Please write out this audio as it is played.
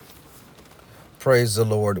Praise the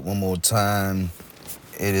Lord one more time.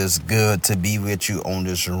 It is good to be with you on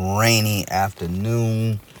this rainy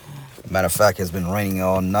afternoon. Matter of fact, it's been raining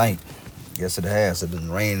all night. Yes, it has. It's been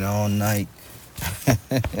raining all night.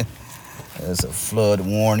 There's a flood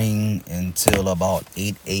warning until about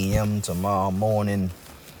 8 a.m. tomorrow morning.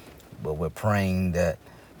 But we're praying that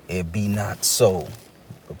it be not so.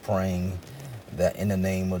 We're praying that in the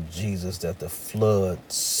name of Jesus that the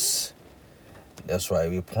floods, that's right,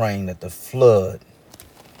 we're praying that the flood,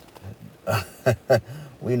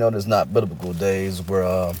 we know there's not biblical days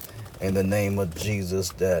where in the name of Jesus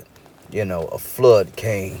that, a flood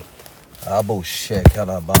came. Abu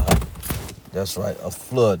Shekarabaha. That's right, a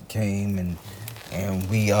flood came, and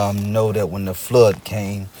we know that when the flood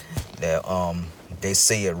came, that they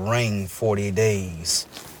say it rained 40 days,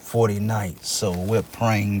 40 nights. So we're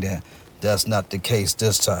praying that that's not the case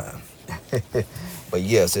this time. But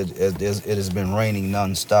yes, it has been raining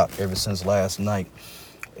nonstop ever since last night,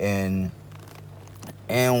 and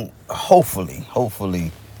hopefully,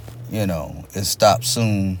 it stops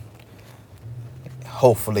soon.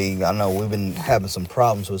 Hopefully, I know we've been having some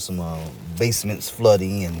problems with some basements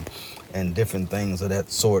flooding and different things of that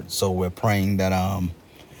sort. So we're praying that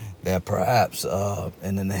perhaps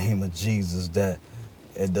in the name of Jesus that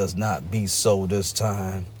it does not be so this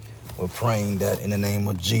time. We're praying that in the name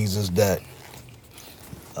of Jesus that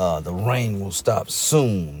the rain will stop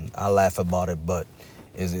soon. I laugh about it, but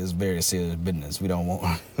it's very serious business. We don't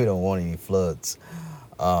want any floods.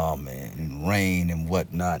 And rain and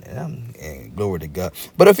whatnot, and glory to God.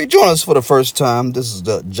 But if you join us for the first time, this is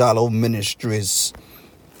the Jalo Ministries,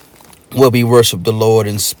 where we worship the Lord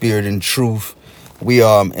in spirit and truth. We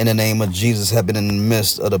in the name of Jesus, have been in the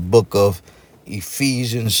midst of the book of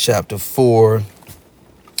Ephesians chapter 4.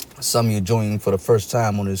 Some of you joining for the first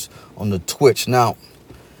time on the Twitch. Now,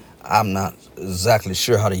 I'm not exactly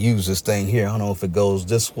sure how to use this thing here. I don't know if it goes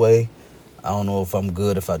this way. I don't know if I'm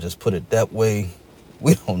good if I just put it that way.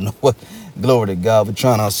 We don't know what. Glory to God. We're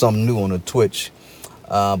trying out something new on the Twitch.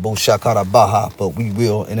 Baha. But we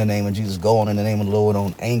will, in the name of Jesus, go on in the name of the Lord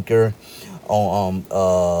on Anchor, on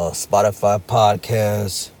Spotify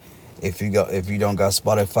podcasts. If you don't got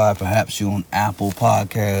Spotify, perhaps you on Apple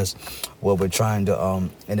Podcasts. Well, we're trying to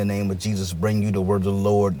in the name of Jesus bring you the word of the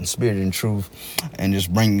Lord in spirit and truth, and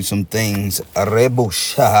just bring you some things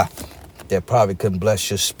that probably can bless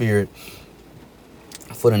your spirit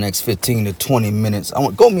for the next 15 to 20 minutes. I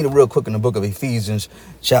want to go meet it real quick in the book of Ephesians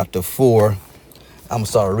chapter 4. I'm going to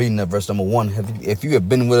start reading at verse number 1. If you have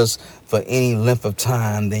been with us for any length of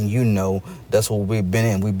time, then you know that's what we've been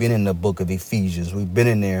in. We've been in the book of Ephesians. We've been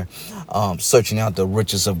in there searching out the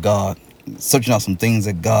riches of God, searching out some things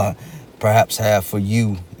that God perhaps have for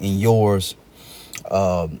you and yours,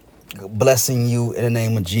 blessing you in the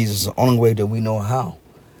name of Jesus the only way that we know how,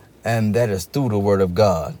 and that is through the word of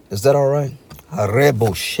God. Is that all right? Is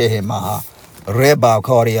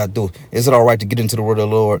it all right to get into the word of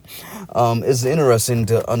the Lord? It's interesting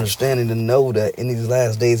to understand and to know that in these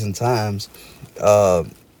last days and times,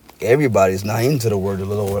 everybody's not into the word of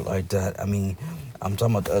the Lord like that. I mean, I'm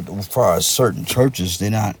talking about as far as certain churches,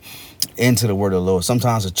 they're not into the word of the Lord.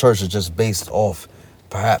 Sometimes the church is just based off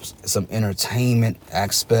perhaps some entertainment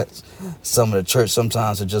aspects. Some of the church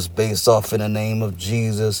sometimes are just based off in the name of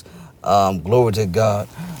Jesus. Glory to God.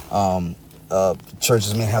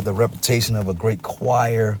 Churches may have the reputation of a great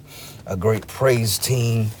choir, a great praise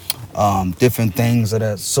team, different things of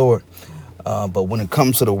that sort. But when it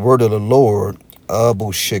comes to the word of the Lord,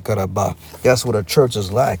 that's what a church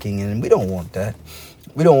is lacking, and we don't want that.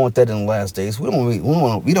 We don't want that in the last days. We don't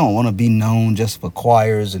want to be known just for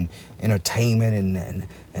choirs and entertainment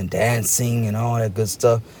and dancing and all that good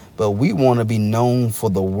stuff. But we want to be known for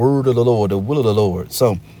the word of the Lord, the will of the Lord.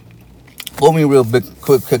 So, go me real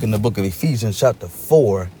quick in the book of Ephesians chapter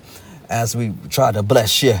 4, as we try to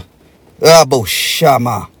bless you. Abu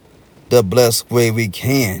Shama, the blessed way we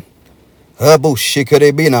can. Abu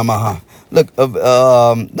Shikarebina Maha. Look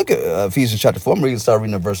at Ephesians chapter 4. I'm reading, start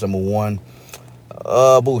reading verse number 1.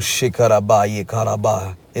 Abu Shikarabaye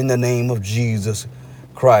Karaba. In the name of Jesus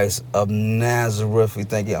Christ of Nazareth, we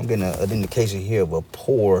thank you. I'm getting an indication here of a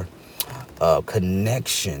poor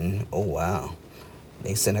connection. Oh wow.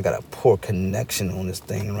 They said I got a poor connection on this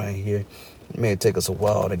thing right here. It may take us a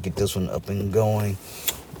while to get this one up and going,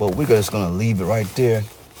 but we're just going to leave it right there.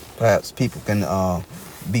 Perhaps people can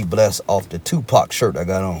be blessed off the Tupac shirt I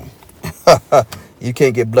got on. You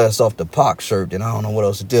can't get blessed off the pock shirt, and I don't know what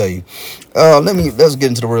else to tell you. Let's get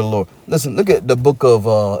into the word of the Lord. Listen, look at the book of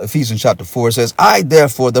Ephesians chapter 4. It says, I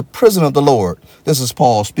therefore, the prisoner of the Lord. This is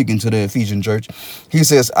Paul speaking to the Ephesian church. He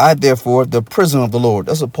says, I therefore, the prisoner of the Lord.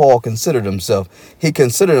 That's what Paul considered himself. He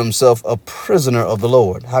considered himself a prisoner of the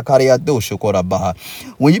Lord.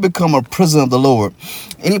 When you become a prisoner of the Lord,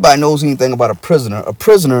 anybody knows anything about a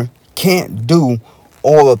prisoner can't do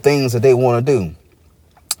all the things that they want to do.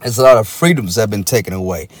 It's a lot of freedoms that have been taken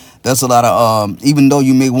away. That's a lot of, even though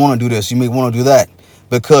you may want to do this, you may want to do that.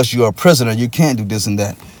 Because you're a prisoner, you can't do this and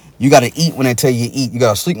that. You got to eat when they tell you to eat. You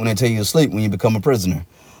got to sleep when they tell you to sleep when you become a prisoner.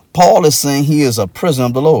 Paul is saying he is a prisoner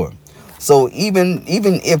of the Lord. So even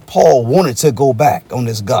if Paul wanted to go back on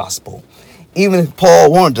this gospel, even if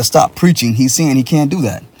Paul wanted to stop preaching, he's saying he can't do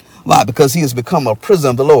that. Why? Because he has become a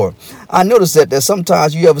prisoner of the Lord. I noticed that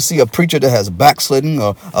sometimes you ever see a preacher that has backslidden,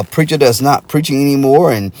 or a preacher that's not preaching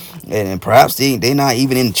anymore, and perhaps they're not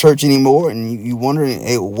even in church anymore, and you wondering,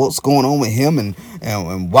 hey, what's going on with him, and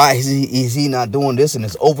why is he not doing this, and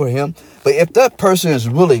it's over him. But if that person is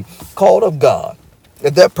really called of God,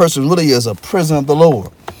 if that person really is a prisoner of the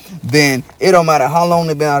Lord, then it don't matter how long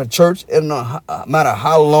they've been out of church. It don't matter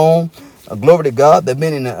how long, glory to God, they've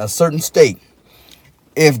been in a certain state.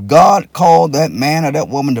 If God called that man or that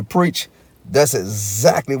woman to preach, that's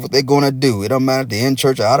exactly what they're going to do. It don't matter if they're in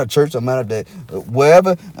church or out of church. It don't matter if they're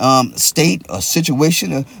wherever state or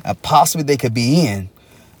situation possibly they could be in.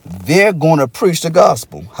 They're going to preach the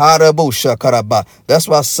gospel. That's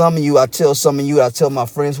why I tell my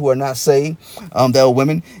friends who are not saved, that are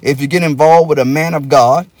women, if you get involved with a man of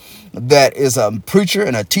God that is a preacher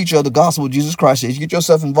and a teacher of the gospel of Jesus Christ, if you get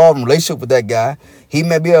yourself involved in a relationship with that guy, he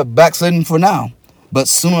may be a backsliding for now. But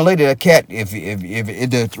sooner or later, that cat, if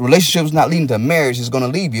the relationship is not leading to marriage, is going to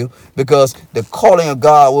leave you, because the calling of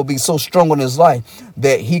God will be so strong in his life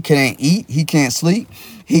that he can't eat, he can't sleep,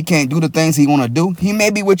 he can't do the things he want to do. He may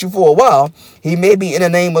be with you for a while. He may be in the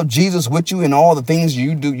name of Jesus with you in all the things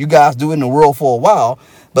you guys do in the world for a while.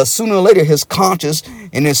 But sooner or later, his conscience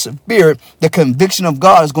and his spirit, the conviction of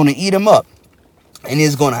God is going to eat him up. And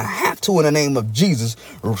he's going to have to, in the name of Jesus,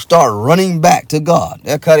 start running back to God.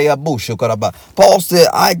 Paul said,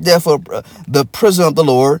 I therefore, the prisoner of the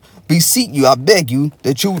Lord, beseech you, I beg you,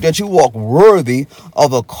 that you walk worthy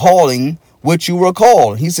of the calling which you were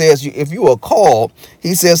called. He says, if you are called,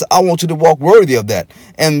 he says, I want you to walk worthy of that.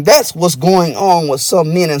 And that's what's going on with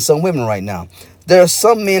some men and some women right now. There are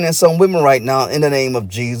some men and some women right now in the name of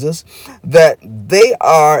Jesus that they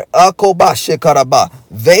are in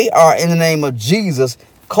the name of Jesus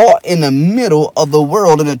caught in the middle of the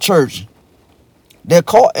world in the church. They're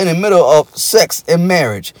caught in the middle of sex and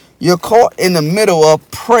marriage. You're caught in the middle of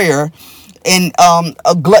prayer and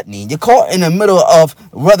a gluttony. You're caught in the middle of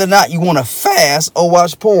whether or not you want to fast or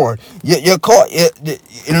watch porn. You're caught, and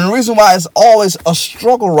the reason why it's always a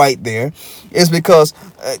struggle right there is because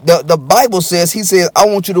the Bible says, he says, I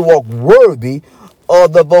want you to walk worthy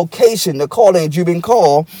of the vocation, the calling that you've been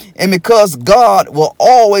called. And because God will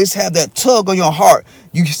always have that tug on your heart,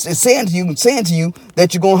 saying to you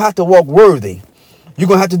that you're going to have to walk worthy. You're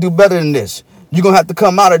going to have to do better than this. You're going to have to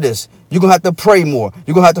come out of this. You're going to have to pray more.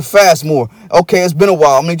 You're going to have to fast more. Okay, it's been a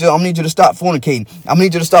while. I need you to stop fornicating. I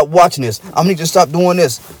need you to stop watching this. I need you to stop doing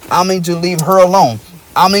this. I need you to leave her alone.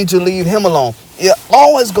 I need you to leave him alone. It's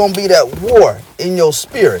always going to be that war in your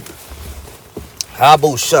spirit. See, I'm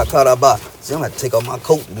going to have to take off my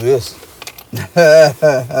coat to do this.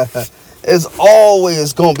 It's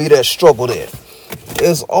always going to be that struggle there.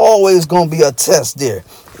 It's always going to be a test there.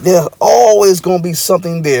 There's always going to be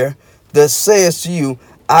something there that says to you,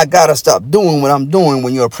 I got to stop doing what I'm doing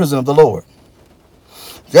when you're a prisoner of the Lord.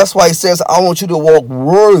 That's why he says, I want you to walk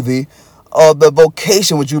worthy of the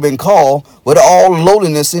vocation which you've been called, with all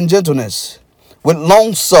lowliness and gentleness, with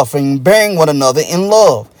long suffering, bearing one another in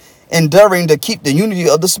love, endeavoring to keep the unity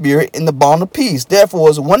of the Spirit in the bond of peace. Therefore,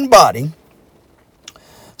 as one body.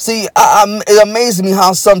 See, it amazes me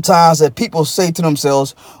how sometimes that people say to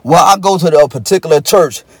themselves, well, I go to a particular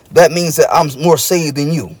church, that means that I'm more saved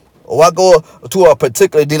than you. Or I go to a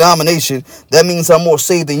particular denomination, that means I'm more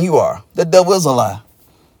saved than you are. The devil is a lie.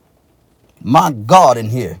 My God, in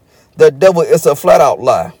here. The devil is a flat out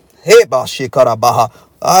lie.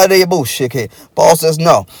 Paul says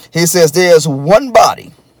no. He says there is one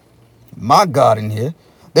body. My God, in here.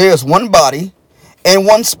 There is one body and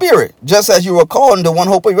one Spirit, just as you were called into one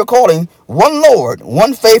hope of your calling, one Lord,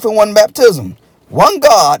 one faith, and one baptism, one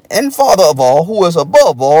God and Father of all, who is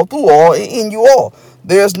above all, through all, and in you all.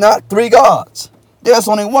 There's not three gods. There's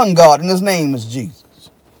only one God, and his name is Jesus.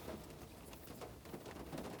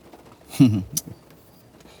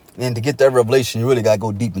 And to get that revelation, you really got to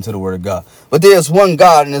go deep into the word of God. But there's one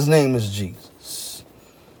God, and his name is Jesus.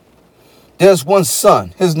 There's one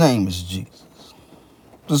Son, his name is Jesus.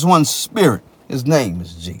 There's one Spirit, his name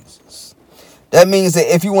is Jesus. That means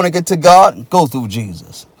that if you want to get to God, go through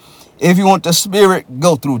Jesus. If you want the Spirit,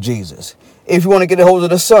 go through Jesus. If you want to get a hold of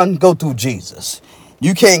the Son, go through Jesus.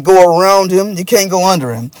 You can't go around him. You can't go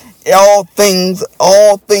under him. All things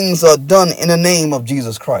are done in the name of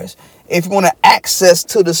Jesus Christ. If you want access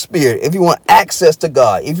to the Spirit, if you want access to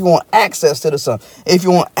God, if you want access to the Son, if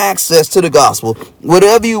you want access to the gospel,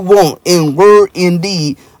 whatever you want in word, in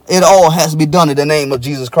deed, it all has to be done in the name of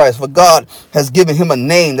Jesus Christ. For God has given him a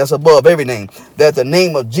name that's above every name, that the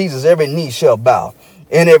name of Jesus every knee shall bow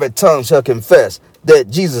and every tongue shall confess that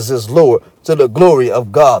Jesus is Lord, to the glory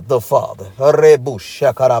of God the Father. Can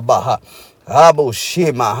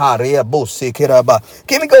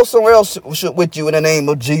we go somewhere else with you in the name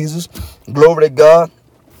of Jesus? Glory to God.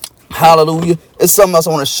 Hallelujah. It's something else I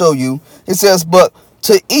want to show you. It says, but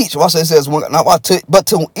to each, watch it says, but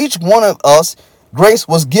to each one of us, grace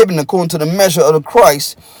was given according to the measure of the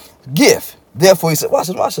Christ gift. Therefore, he said, watch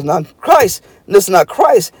this. Now,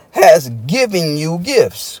 Christ has given you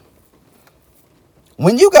gifts.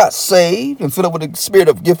 When you got saved and filled up with the spirit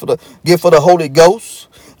of gift of the Holy Ghost,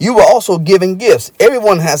 you were also given gifts.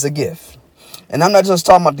 Everyone has a gift. And I'm not just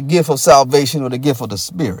talking about the gift of salvation or the gift of the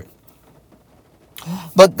Spirit.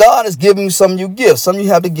 But God is giving you some of you gifts. Some of you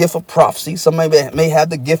have the gift of prophecy. Somebody may have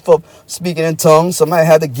the gift of speaking in tongues. Somebody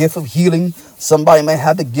have the gift of healing. Somebody may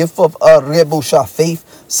have the gift of rebusha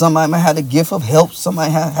faith. Somebody may have the gift of help.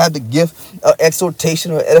 Somebody have the gift of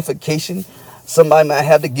exhortation or edification. Somebody might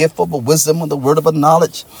have the gift of a wisdom or the word of a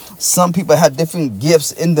knowledge. Some people have different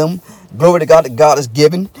gifts in them. Glory to God that God has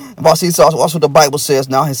given. And watch what the Bible says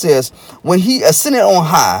now. It says, when he ascended on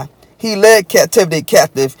high, he led captivity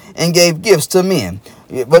captive and gave gifts to men.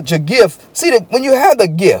 But your gift, see, when you have the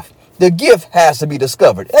gift has to be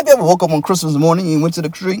discovered. Have you ever woke up on Christmas morning and you went to the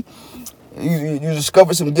tree? You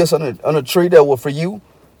discovered some gifts on a tree that were for you.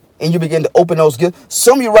 And you begin to open those gifts.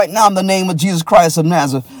 Some of you right now in the name of Jesus Christ of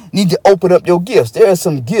Nazareth need to open up your gifts. There are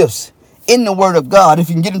some gifts in the word of God. If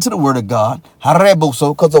you can get into the word of God,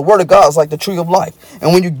 because the word of God is like the tree of life.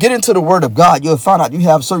 And when you get into the word of God, you'll find out you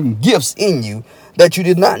have certain gifts in you that you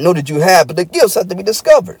did not know that you had, but the gifts have to be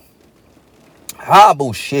discovered.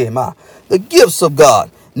 The gifts of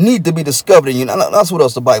God need to be discovered in you. Now, that's what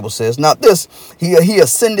else the Bible says. Now this, he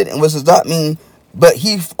ascended, and what does that mean? But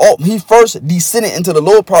he first descended into the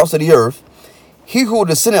lower parts of the earth. He who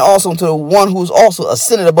descended also into the one who is also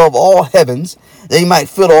ascended above all heavens, that he might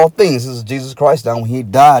fill all things. This is Jesus Christ. Now, when he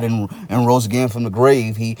died and rose again from the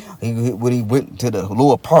grave, when he went to the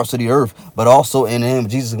lower parts of the earth, but also in the name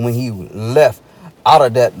of Jesus, when he left out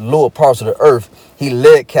of that lower parts of the earth, he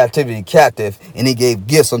led captivity captive, and he gave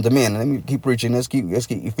gifts unto men. Let me keep preaching. Let's keep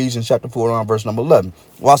Ephesians chapter 4 verse number 11.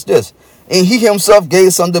 Watch this. And he himself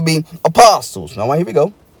gave some to be apostles. Now, here we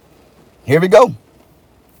go.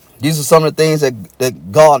 These are some of the things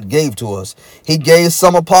that God gave to us. He gave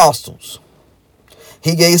some apostles.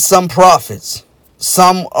 He gave some prophets.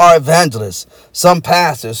 Some are evangelists. Some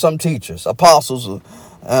pastors. Some teachers. Apostles,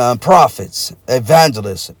 prophets,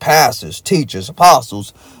 evangelists, pastors, teachers,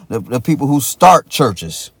 apostles. The people who start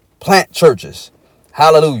churches, plant churches.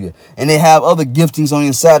 Hallelujah. And they have other giftings on the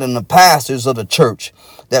inside, and the pastors of the church,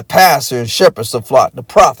 that pastor and shepherds the flock, the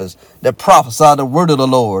prophets that prophesy the word of the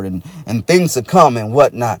Lord and things to come and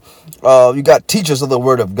whatnot. You got teachers of the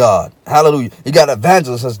word of God. Hallelujah. You got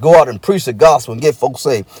evangelists that go out and preach the gospel and get folks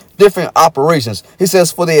saved. Different operations. He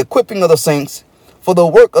says, for the equipping of the saints, for the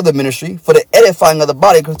work of the ministry, for the edifying of the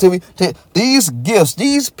body. These gifts,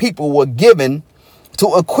 these people were given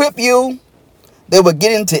to equip you. They were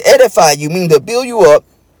getting to edify you, meaning to build you up.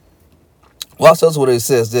 Watch us what it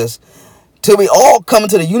says this. Till we all come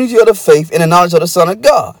into the unity of the faith and the knowledge of the Son of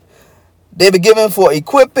God. They were given for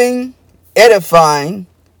equipping, edifying.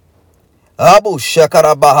 They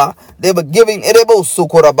were giving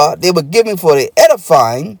for the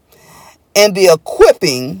edifying and the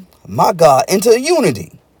equipping, my God, into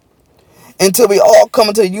unity. Until we all come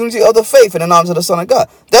into the unity of the faith and the knowledge of the Son of God.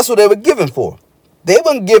 That's what they were given for. They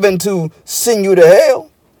weren't given to send you to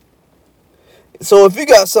hell. So if you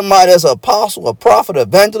got somebody that's an apostle, a prophet, an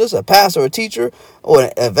evangelist, a pastor, a teacher,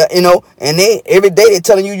 or and they every day they're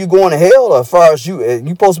telling you you're going to hell, or as far as you're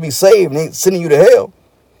supposed to be saved, and they sending you to hell,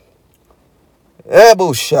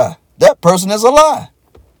 that person is a lie.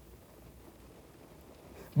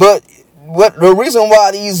 But the reason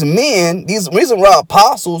why reason why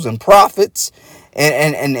apostles and prophets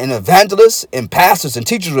and evangelists and pastors and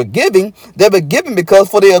teachers were giving, they were giving because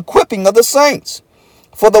for the equipping of the saints,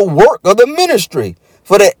 for the work of the ministry,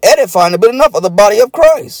 for the edifying and building up of the body of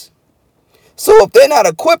Christ. So if they're not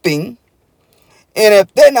equipping, and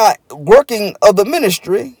if they're not working of the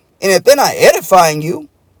ministry, and if they're not edifying you,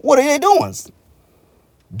 what are they doing?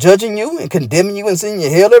 Judging you and condemning you and sending you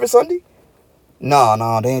hell every Sunday?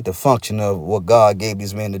 No, they ain't the function of what God gave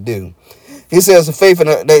these men to do. He says,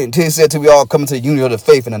 he said, till we all come into the unity of the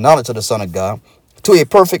faith and the knowledge of the Son of God, to a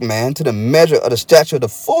perfect man, to the measure of the stature of the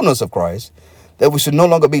fullness of Christ, that we should no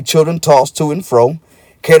longer be children tossed to and fro,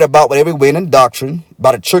 carried about with every wind and doctrine,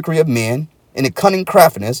 by the trickery of men, and the cunning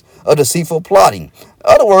craftiness of deceitful plotting. In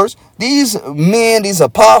other words, these men, these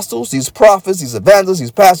apostles, these prophets, these evangelists,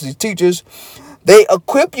 these pastors, these teachers, they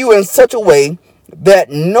equip you in such a way that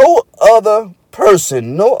no other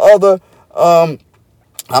person, no other no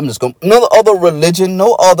other religion,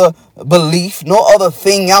 no other belief, no other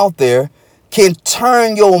thing out there can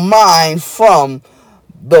turn your mind from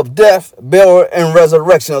the death, burial, and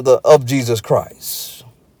resurrection of Jesus Christ.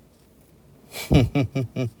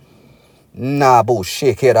 Nah,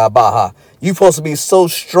 bullshit, you're supposed to be so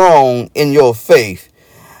strong in your faith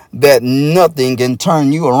that nothing can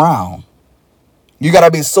turn you around. You got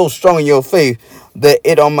to be so strong in your faith that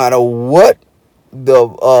it don't matter what the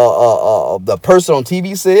person on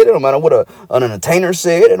TV said. It don't matter what an entertainer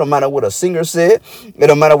said. It don't matter what a singer said. It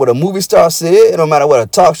don't matter what a movie star said. It don't matter what a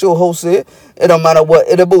talk show host said. It don't matter what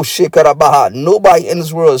it bullshit. Nobody in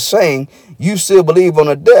this world is saying you still believe on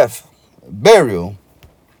the death, burial,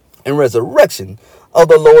 and resurrection of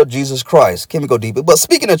the Lord Jesus Christ. Can we go deeper? But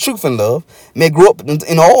speaking of truth and love, may grow up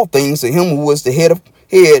in all things to him who is the head,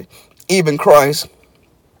 even Christ,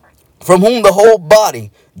 from whom the whole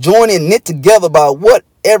body, joined and knit together by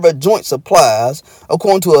whatever joint supplies,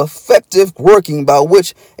 according to effective working by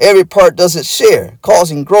which every part does its share,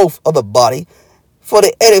 causing growth of the body for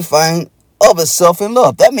the edifying of itself in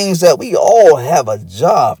love. That means that we all have a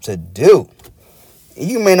job to do.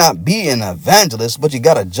 You may not be an evangelist, but you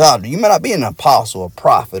got a job. You may not be an apostle, a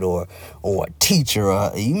prophet, or a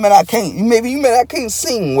teacher. You may not can't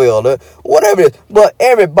sing well, or whatever it is. But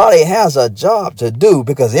everybody has a job to do,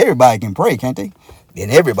 because everybody can pray, can't they? And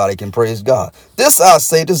everybody can praise God. This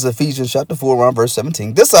is Ephesians chapter 4, around verse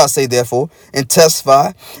 17. This I say, therefore, and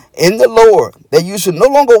testify in the Lord, that you should no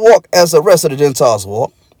longer walk as the rest of the Gentiles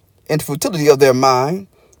walk, in the futility of their mind.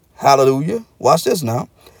 Hallelujah. Watch this now.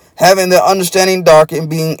 Having their understanding darkened,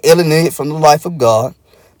 being alienated from the life of God,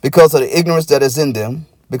 because of the ignorance that is in them,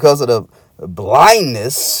 because of the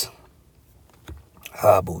blindness,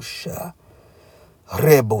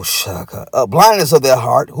 blindness of their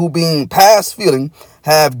heart, who being past feeling,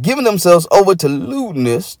 have given themselves over to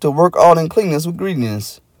lewdness, to work all uncleanness with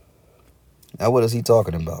greediness. Now what is he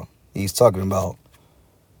talking about? He's talking about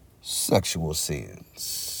sexual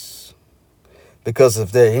sins. Because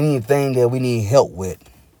if there's anything that we need help with,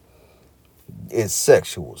 it's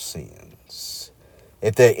sexual sins.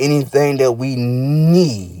 If there's anything that we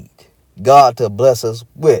need God to bless us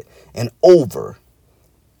with and over,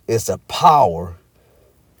 it's the power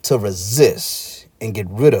to resist and get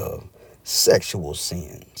rid of sexual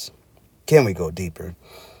sins. Can we go deeper?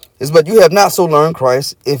 It's but you have not so learned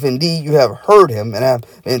Christ, if indeed you have heard him and have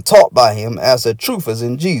been taught by him, as the truth is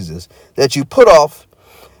in Jesus, that you put off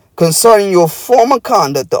concerning your former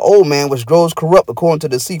conduct the old man which grows corrupt according to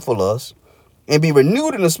deceitful lust, and be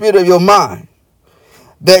renewed in the spirit of your mind,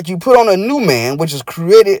 that you put on a new man, which is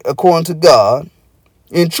created according to God,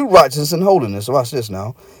 in true righteousness and holiness. Watch this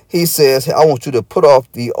now. He says, I want you to put off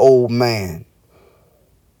the old man.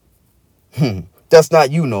 That's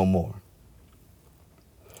not you no more.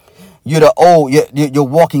 You're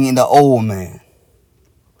walking in the old man.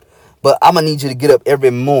 But I'm going to need you to get up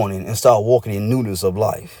every morning and start walking in newness of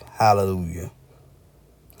life. Hallelujah.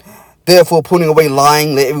 Therefore, putting away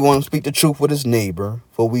lying, let everyone speak the truth with his neighbor,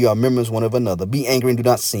 for we are members one of another. Be angry and do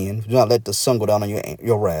not sin. Do not let the sun go down on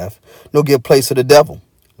your wrath, nor give place to the devil.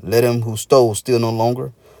 Let him who stole steal no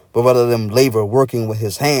longer, but rather let him labor, working with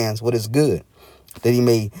his hands what is good, that he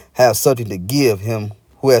may have something to give him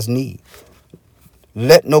who has need.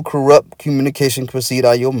 Let no corrupt communication proceed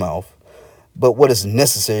out of your mouth, but what is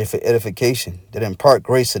necessary for edification, that impart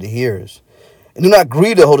grace to the hearers. And do not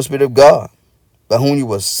grieve the Holy Spirit of God, by whom you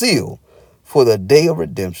were sealed for the day of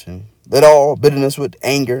redemption. Let all bitterness with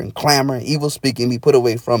anger and clamor and evil speaking be put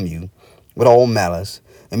away from you with all malice,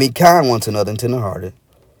 and be kind one to another and tenderhearted.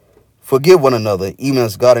 Forgive one another, even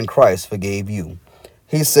as God in Christ forgave you.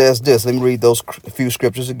 He says this. Let me read those few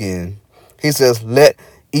scriptures again. He says, let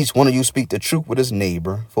each one of you speak the truth with his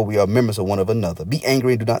neighbor, for we are members of one of another. Be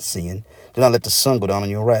angry and do not sin. Do not let the sun go down on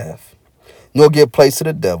your wrath, nor give place to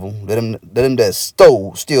the devil. Let him that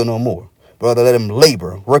stole steal no more, but rather let him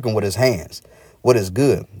labor, working with his hands, what is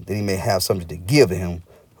good, that he may have something to give to him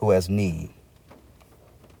who has need.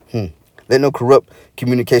 Let no corrupt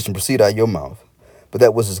communication proceed out of your mouth, but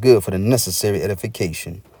that which is good for the necessary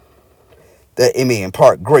edification, that it may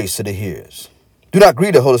impart grace to the hearers. Do not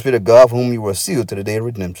grieve the Holy Spirit of God, for whom you were sealed to the day of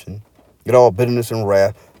redemption. Get all bitterness and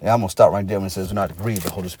wrath. And I'm going to stop right there when it says do not grieve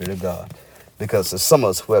the Holy Spirit of God, because there's some of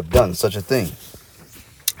us who have done such a thing.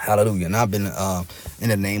 Hallelujah. And I've been, in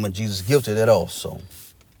the name of Jesus, guilty of that also.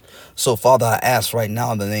 So, Father, I ask right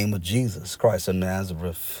now in the name of Jesus Christ of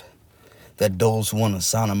Nazareth, that those who want the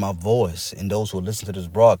sound of my voice and those who listen to this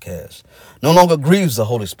broadcast no longer grieves the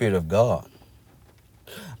Holy Spirit of God.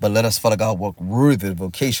 But let us, Father God, walk worthy of the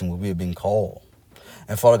vocation where we have been called.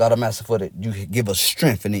 And Father God, I'm asking for that you give us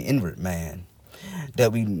strength in the inward man,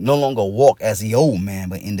 that we no longer walk as the old man,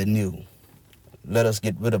 but in the new. Let us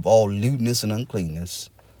get rid of all lewdness and uncleanness,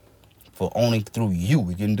 for only through you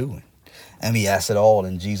we can do it. And we ask it all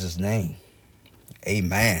in Jesus' name.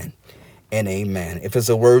 Amen and amen. If it's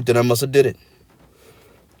a word, then I must have did it.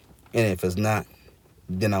 And if it's not,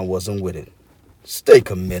 then I wasn't with it. Stay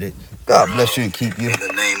committed. God bless you and keep you.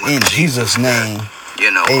 In Jesus' name,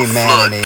 amen and amen.